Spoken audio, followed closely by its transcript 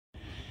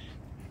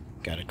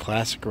Got a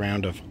classic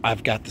round of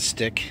I've got the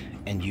stick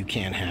and you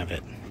can't have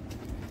it.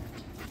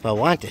 If I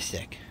want the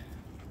stick,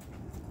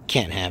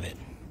 can't have it.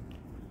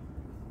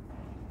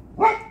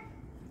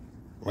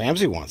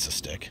 Ramsey wants the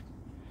stick.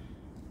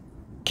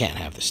 Can't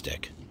have the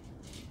stick.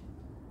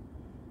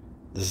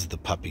 This is the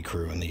puppy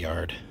crew in the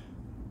yard.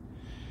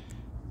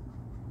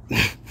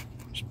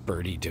 There's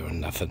Birdie doing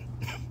nothing.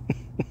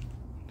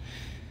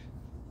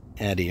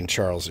 Addie and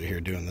Charles are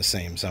here doing the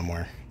same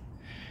somewhere.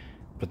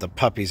 But the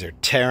puppies are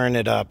tearing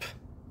it up.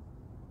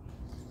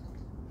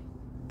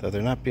 Though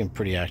they're not being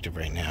pretty active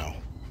right now.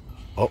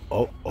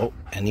 Oh,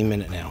 any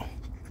minute now.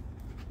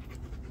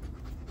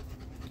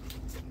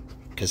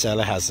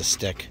 Gazella has the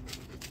stick.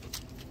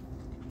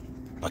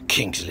 But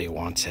Kingsley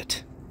wants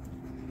it.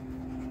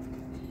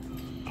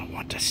 I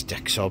want the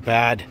stick so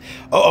bad.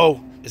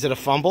 Uh-oh, is it a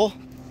fumble?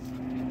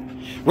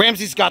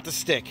 Ramsey's got the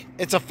stick.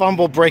 It's a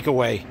fumble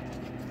breakaway.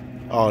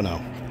 Oh no,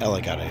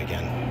 Ella got it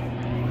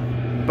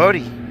again.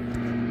 Bodie,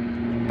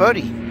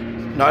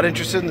 not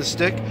interested in the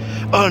stick?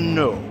 Oh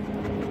no.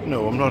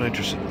 No, I'm not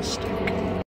interested in the stick.